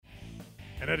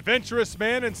An adventurous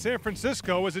man in San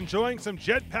Francisco is enjoying some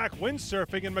jetpack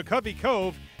windsurfing in McCovey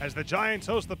Cove as the Giants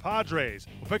host the Padres.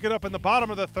 We'll pick it up in the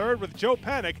bottom of the third with Joe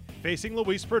Panik facing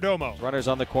Luis Perdomo. Runners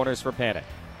on the corners for Panik.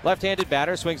 Left-handed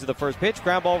batter swings to the first pitch.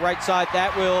 Ground ball right side.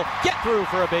 That will get through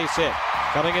for a base hit.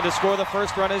 Coming in to score the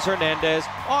first run is Hernandez.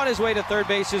 On his way to third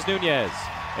base is Nunez.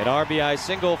 An RBI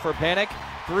single for Panik.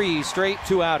 3 straight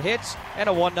 2-out hits and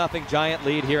a 1-0 Giant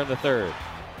lead here in the third.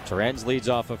 Torrens leads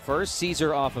off of first,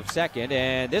 Caesar off of second,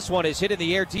 and this one is hit in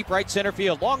the air deep right center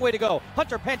field. Long way to go.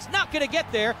 Hunter Pence not going to get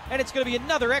there, and it's going to be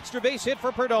another extra base hit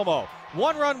for Perdomo.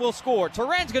 1 run will score.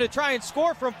 Torrens going to try and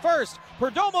score from first.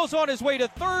 Perdomo's on his way to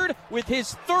third with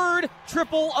his third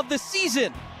triple of the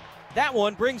season. That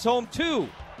one brings home 2,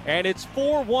 and it's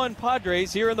 4-1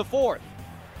 Padres here in the fourth.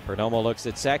 Perdomo looks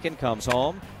at second, comes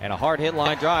home, and a hard hit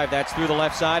line drive. That's through the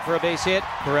left side for a base hit.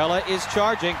 Perella is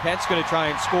charging. Pence going to try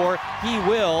and score. He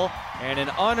will, and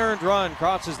an unearned run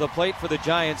crosses the plate for the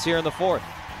Giants here in the fourth.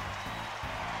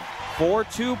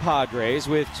 4-2 Padres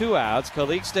with 2 outs.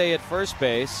 Calixte at first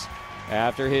base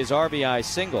after his RBI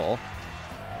single.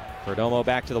 Perdomo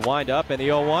back to the windup, and the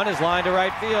 0-1 is lined to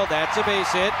right field. That's a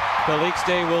base hit.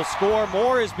 Calixte will score.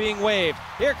 More is being waved.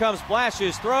 Here comes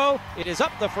Blash's throw. It is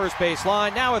up the first base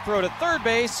line. Now a throw to third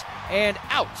base, and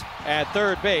out at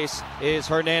third base is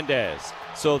Hernandez.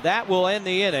 So that will end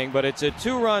the inning, but it's a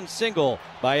 2-run single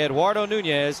by Eduardo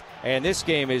Nunez, and this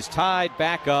game is tied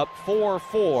back up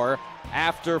 4-4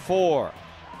 after 4.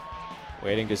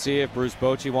 Waiting to see if Bruce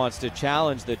Bochy wants to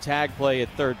challenge the tag play at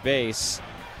third base.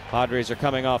 Padres are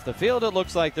coming off the field. It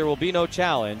looks like there will be no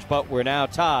challenge, but we're now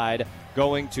tied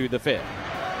going to the fifth.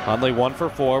 Hundley 1 for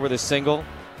 4 with a single,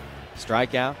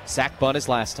 strikeout, sac bunt his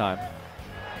last time.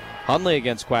 Hundley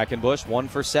against Quackenbush 1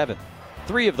 for 7.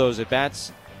 3 of those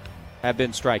at-bats have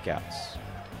been strikeouts.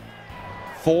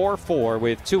 4-4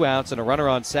 with 2 outs and a runner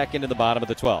on second in the bottom of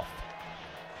the 12th.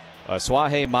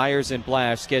 Asuaje, Myers, and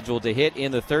Blash scheduled to hit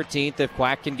in the 13th if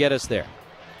Quack can get us there.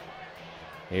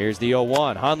 Here's the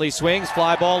 0-1. Hundley swings,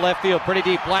 fly ball left field, pretty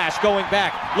deep. Blash going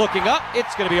back, looking up.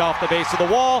 It's going to be off the base of the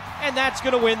wall, and that's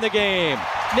going to win the game.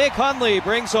 Nick Hundley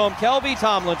brings home Kelby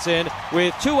Tomlinson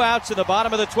with 2 outs in the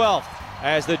bottom of the 12th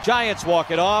as the Giants walk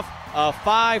it off. A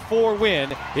 5-4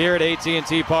 win here at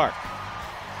AT&T Park.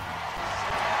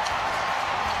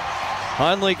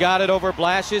 Hundley got it over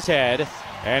Blash's head.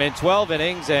 And in 12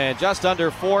 innings and just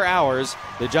under 4 hours,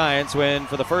 the Giants win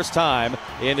for the first time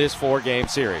in this 4-game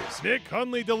series. Nick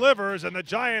Hundley delivers, and the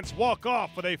Giants walk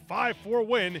off with a 5-4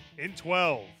 win in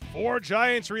 12. 4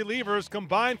 Giants relievers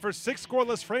combined for 6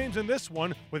 scoreless frames in this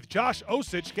one, with Josh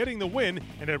Osich getting the win,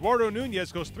 and Eduardo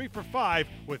Nunez goes 3 for 5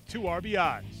 with 2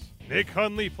 RBIs. Nick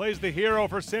Hundley plays the hero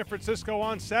for San Francisco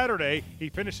on Saturday. He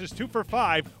finishes 2 for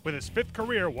 5 with his 5th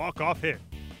career walk-off hit.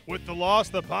 With the loss,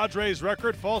 the Padres'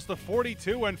 record falls to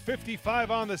 42 and 55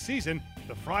 on the season.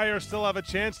 The Friars still have a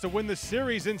chance to win the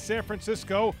series in San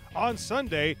Francisco on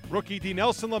Sunday. Rookie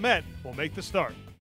Dinelson Lamet will make the start.